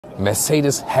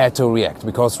Mercedes had to react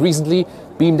because recently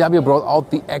BMW brought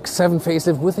out the X7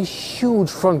 facelift with a huge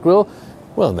front grille.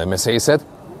 Well, then Mercedes said,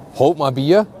 hold my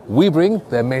beer, we bring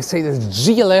the Mercedes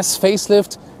GLS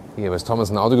facelift. Here is Thomas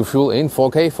and Autogefühl in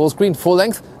 4K, full screen, full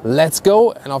length. Let's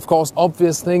go. And of course,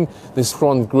 obvious thing, this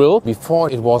front grille. Before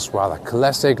it was rather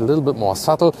classic, a little bit more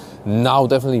subtle. Now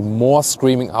definitely more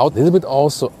screaming out. A little bit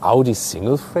also Audi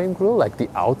single frame grille, like the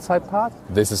outside part.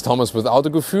 This is Thomas with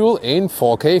Autogefühl in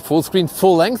 4K, full screen,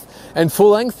 full length. And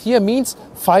full length here means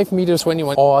 5 meters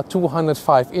 21 or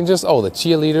 205 inches. Oh, the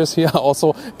cheerleaders here are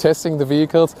also testing the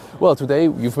vehicles. Well, today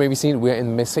you've maybe seen we're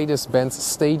in Mercedes-Benz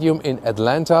Stadium in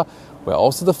Atlanta, where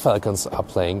also the Falcons are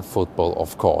playing football,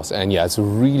 of course. And yeah, it's a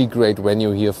really great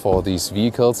venue here for these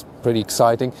vehicles. Pretty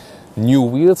exciting. New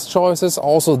wheels choices.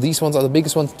 Also, these ones are the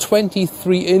biggest ones,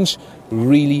 23-inch,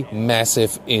 really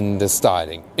massive in the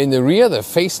styling. In the rear, the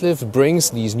facelift brings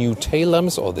these new tail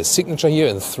lamps, or the signature here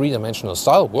in three-dimensional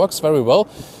style. Works very well.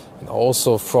 And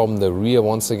also from the rear,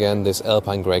 once again, this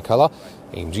Alpine grey color.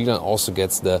 AMG then also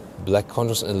gets the black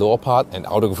contrast in the lower part, and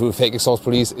Autogefühl Fake Exhaust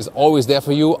Police is always there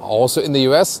for you, also in the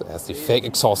US, as the fake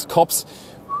exhaust cops,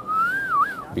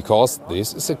 because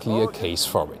this is a clear case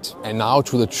for it. And now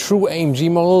to the true AMG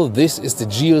model. This is the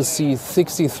GLC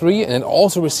 63, and it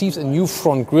also receives a new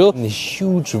front grille and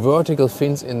huge vertical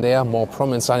fins in there, more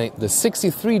prominent styling. The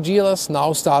 63 GLS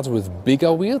now starts with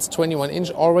bigger wheels,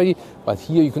 21-inch already, but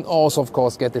here you can also, of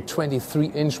course, get the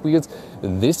 23-inch wheels.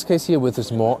 In this case here, with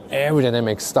this more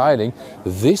aerodynamic styling,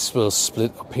 this will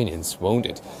split opinions, won't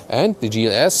it? And the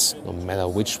GLS, no matter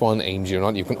which one, AMG or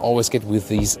not, you can always get with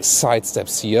these side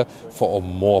steps here for a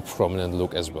more prominent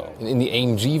look as well. And in the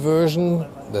AMG version,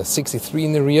 the 63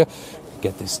 in the rear, you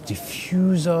get this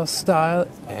diffuser style,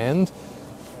 and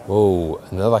whoa,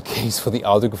 another case for the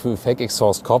Autogefühl Fake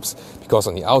Exhaust cops, because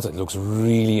on the outside it looks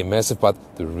really massive, but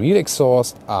the real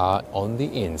exhausts are on the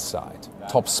inside.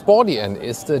 Top sporty end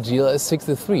is the GLS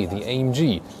 63, the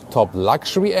AMG. Top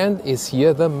luxury end is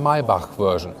here the Maybach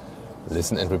version.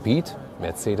 Listen and repeat,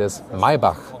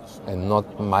 Mercedes-Maybach and not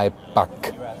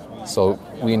Maybach. So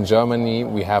we in Germany,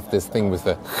 we have this thing with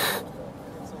the,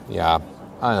 yeah,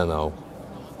 I don't know.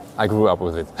 I grew up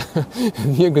with it.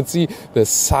 Here you can see the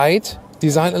side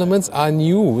design elements are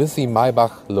new with the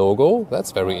Maybach logo.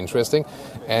 That's very interesting.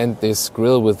 And this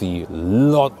grille with the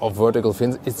lot of vertical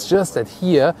fins. It's just that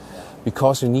here,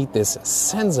 because you need this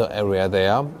sensor area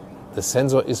there, the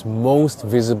sensor is most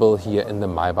visible here in the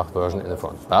Maybach version in the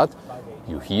front. But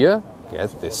you here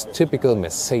get this typical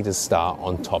Mercedes star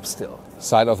on top still.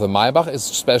 Side of the Maybach is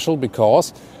special because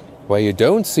where you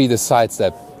don't see the side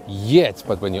step yet,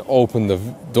 but when you open the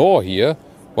door here,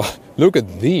 well, look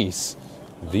at these.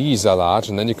 These are large,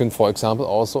 and then you can, for example,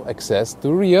 also access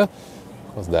the rear,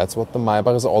 because that's what the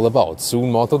Maybach is all about.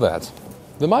 Soon more to that.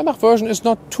 The Maybach version is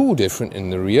not too different in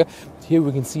the rear. Here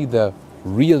we can see the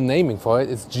real naming for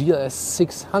it. It's GLS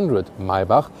 600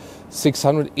 Maybach.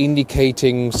 600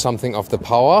 indicating something of the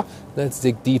power. Let's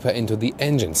dig deeper into the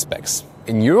engine specs.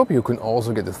 In Europe, you can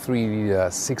also get the 3-liter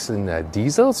 6-cylinder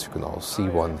diesels. You can also see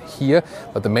one here.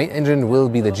 But the main engine will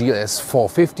be the GLS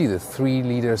 450, the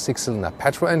 3-liter 6-cylinder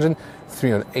petrol engine,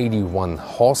 381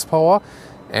 horsepower.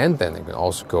 And then you can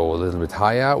also go a little bit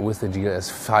higher with the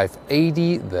GLS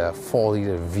 580, the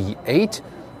 4-liter V8.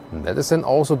 And that is then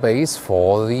also base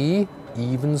for the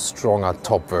even stronger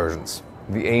top versions.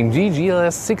 The AMG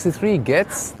GLS 63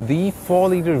 gets the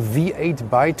 4-liter V8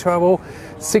 bi-turbo,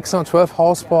 612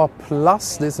 horsepower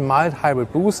plus this mild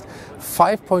hybrid boost.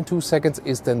 5.2 seconds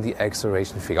is then the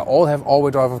acceleration figure. All have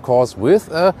all-wheel drive, of course, with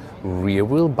a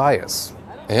rear-wheel bias.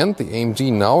 And the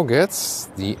AMG now gets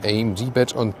the AMG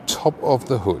badge on top of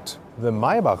the hood. The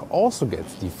Maybach also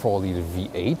gets the 4-liter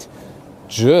V8,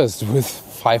 just with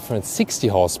 560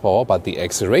 horsepower, but the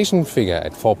acceleration figure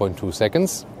at 4.2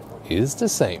 seconds is the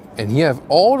same. And here I have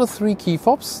all the three key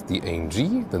fobs, the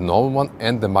AMG, the normal one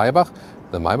and the Maybach.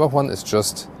 The Maybach one is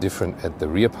just different at the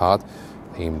rear part.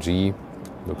 AMG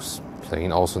looks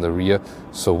plain also in the rear.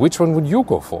 So which one would you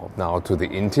go for? Now to the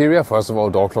interior. First of all,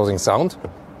 door closing sound.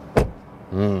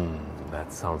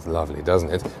 That sounds lovely, doesn't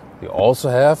it? We also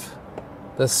have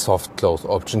the soft close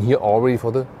option here already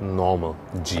for the normal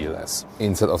GLS.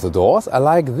 Inside of the doors, I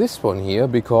like this one here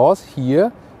because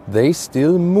here they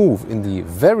still move. In the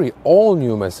very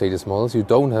all-new Mercedes models, you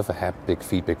don't have a haptic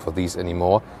feedback for these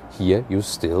anymore. Here you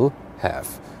still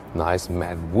have. Nice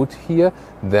matte wood here.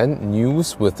 Then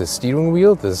news with the steering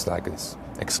wheel. This is like this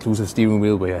exclusive steering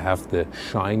wheel where you have the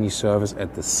shiny surface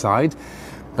at the side.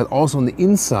 But also on the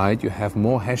inside you have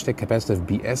more hashtag capacitive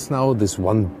BS now. This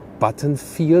one button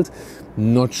field.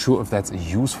 Not sure if that's a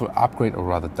useful upgrade or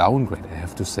rather downgrade, I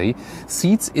have to say.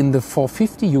 Seats in the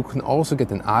 450, you can also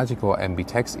get an Arctic or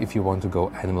MBUX if you want to go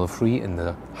animal free. In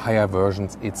the higher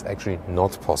versions, it's actually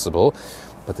not possible.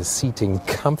 But the seating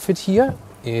comfort here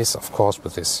is, of course,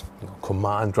 with this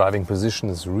command driving position,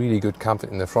 is really good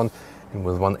comfort in the front. And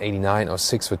with 189 or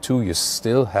 6'2", you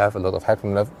still have a lot of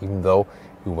headroom left, even though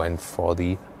you went for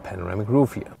the panoramic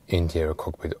roof here. Interior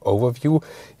cockpit overview.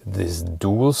 This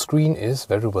dual screen is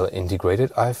very well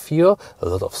integrated, I feel. A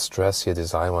lot of stress here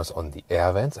design-wise on the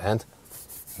air vents and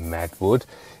matte wood.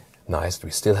 Nice. We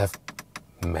still have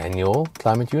manual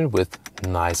climate unit with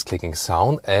nice clicking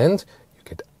sound, and you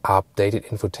get updated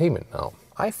infotainment now.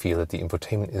 I feel that the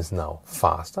infotainment is now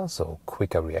faster, so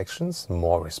quicker reactions,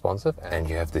 more responsive. And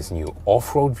you have this new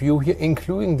off-road view here,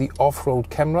 including the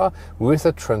off-road camera with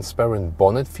a transparent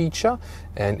bonnet feature.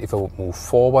 And if I would move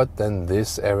forward, then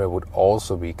this area would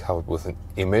also be covered with an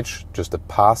image, just a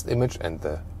past image, and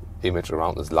the image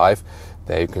around is live.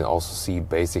 There you can also see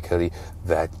basically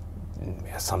that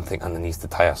something underneath the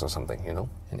tires or something, you know.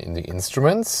 And in the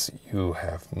instruments, you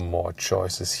have more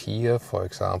choices here. For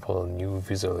example, new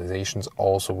visualizations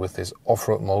also with this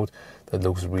off-road mode that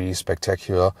looks really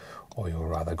spectacular. Or you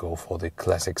rather go for the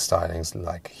classic stylings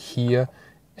like here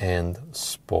and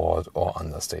sport or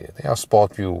understated. They are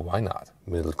sport view, why not?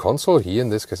 Middle console here, in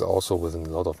this case also with a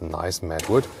lot of nice matte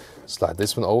wood. Slide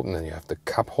this one open and you have the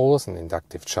cup holders and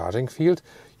inductive charging field.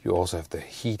 You also have the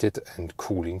heated and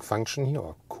cooling function here,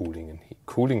 or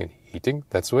cooling and heating,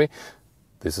 that's the way.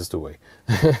 This is the way.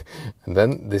 And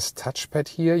then this touchpad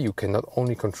here, you can not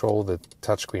only control the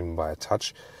touchscreen by a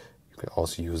touch, you can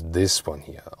also use this one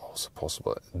here, also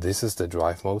possible. This is the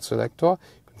drive mode selector.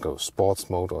 You can go sports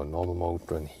mode or normal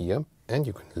mode run here. And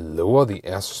you can lower the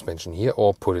air suspension here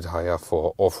or put it higher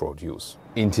for off-road use.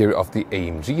 Interior of the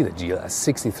AMG, the GLS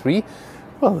 63.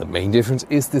 Well, the main difference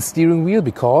is the steering wheel,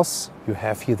 because you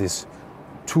have here this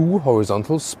two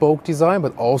horizontal spoke design,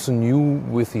 but also new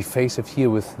with the facelift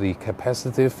here with the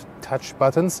capacitive touch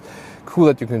buttons. Cool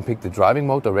that you can pick the driving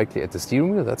mode directly at the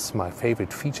steering wheel. That's my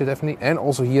favorite feature, definitely. And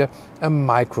also here a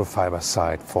microfiber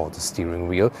side for the steering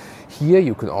wheel. Here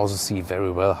you can also see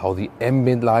very well how the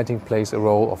ambient lighting plays a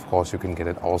role. Of course, you can get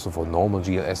it also for normal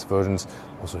GLS versions,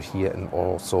 also here and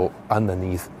also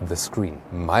underneath the screen.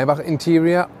 Maybach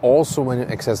interior, also when you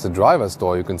access the driver's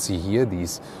door, you can see here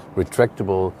these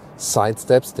retractable side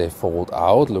steps. They fold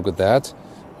out, look at that,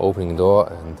 opening the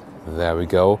door, and there we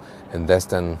go. And that's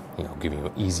then, giving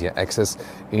you easier access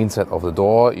inside of the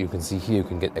door. You can see here you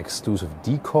can get exclusive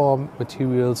decor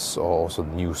materials or also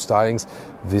new stylings.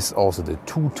 This also the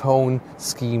two-tone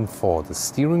scheme for the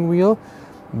steering wheel.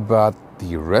 But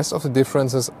the rest of the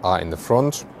differences are in the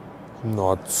front.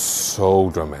 Not so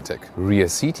dramatic. Rear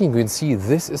seating, you can see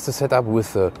this is the setup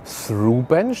with a through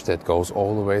bench that goes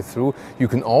all the way through. You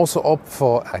can also opt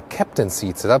for a captain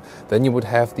seat setup. Then you would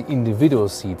have the individual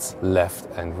seats left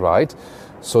and right.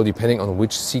 So depending on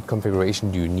which seat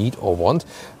configuration do you need or want.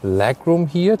 Legroom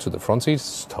here to the front seat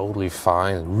is totally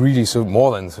fine, really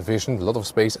more than sufficient. A lot of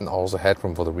space and also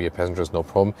headroom for the rear passengers, no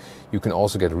problem. You can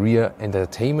also get rear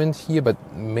entertainment here, but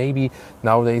maybe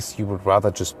nowadays you would rather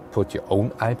just put your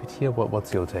own iPad here.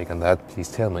 What's your take on that? Please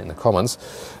tell me in the comments.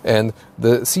 And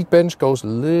the seat bench goes a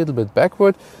little bit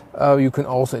backward. You can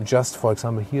also adjust, for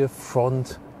example, here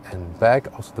front and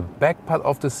back. Also the back part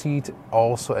of the seat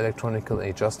also electronically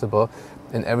adjustable,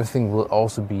 and everything will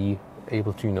also be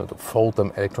able to to fold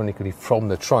them electronically from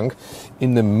the trunk.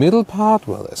 In the middle part,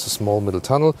 well, there's a small middle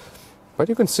tunnel, but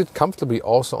you can sit comfortably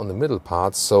also on the middle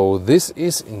part. So this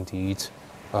is indeed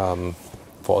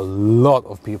for a lot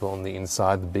of people on the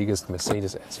inside the biggest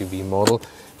Mercedes SUV model.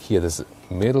 Here this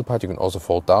middle part you can also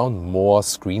fold down. More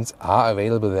screens are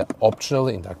available, they're optional,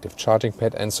 inductive charging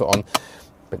pad and so on.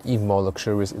 But even more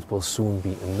luxurious it will soon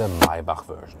be in the Maybach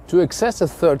version. To access the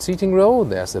third seating row,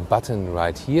 there's a button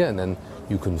right here, and then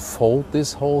you can fold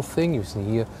this whole thing. You see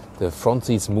here the front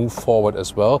seats move forward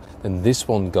as well. Then this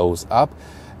one goes up,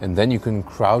 and then you can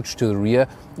crouch to the rear.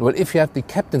 Well, if you have the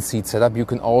captain seat set up, you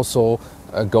can also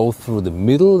go through the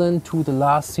middle and to the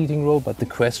last seating row. But the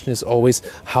question is always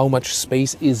how much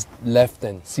space is left.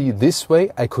 And see, this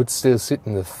way I could still sit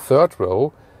in the third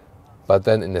row, but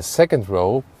then in the second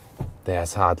row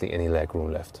there's hardly any leg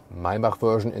room left. Maybach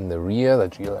version in the rear, the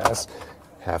GLS,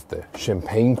 have the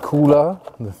champagne cooler,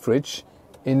 the fridge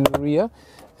in the rear.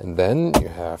 And then you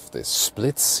have this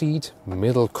split seat,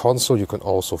 middle console. You can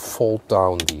also fold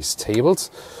down these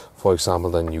tables. For example,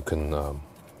 then you can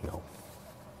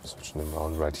switch them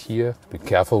around right here. Be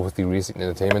careful with the rear seat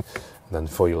entertainment. And then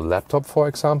for your laptop, for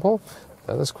example,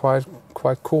 that is quite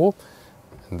cool.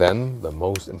 And then the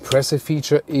most impressive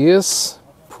feature is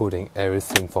putting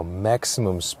everything for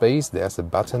maximum space. There's a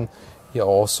button here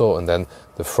also, and then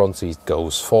the front seat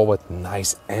goes forward.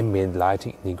 Nice ambient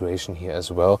lighting integration here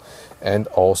as well. And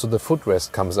also the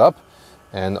footrest comes up.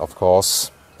 And of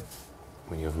course,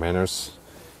 when you have manners,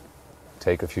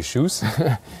 take off your shoes.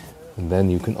 And then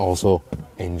you can also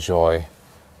enjoy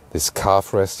this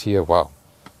calf rest here. Wow,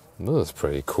 this is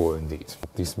pretty cool indeed.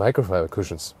 These microfiber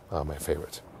cushions are my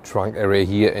favorite. Trunk area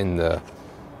here in the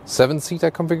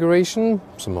 7-seater configuration,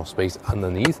 some more space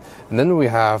underneath. And then we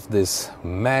have this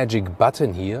magic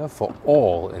button here for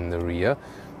all in the rear.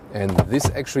 And this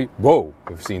actually, whoa,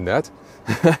 we've seen that,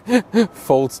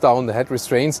 folds down the head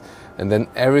restraints and then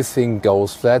everything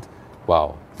goes flat.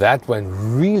 Wow, that went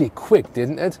really quick,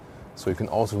 didn't it? So you can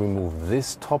also remove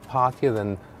this top part here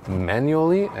then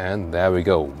manually, and there we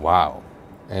go. Wow.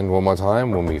 And one more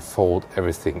time, when we fold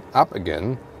everything up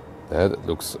again, that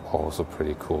looks also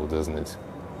pretty cool, doesn't it?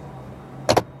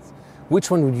 Which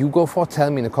one would you go for?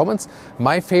 Tell me in the comments.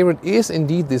 My favorite is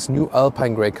indeed this new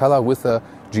Alpine grey color with the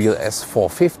GLS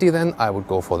 450 then. I would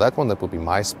go for that one. That would be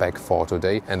my spec for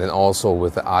today. And then also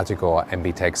with the Artico or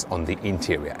MBUX on the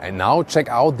interior. And now check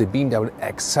out the BMW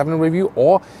X7 review,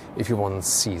 or if you want to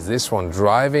see this one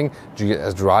driving,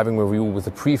 GLS driving review with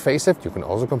the pre-facelift, you can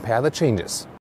also compare the changes.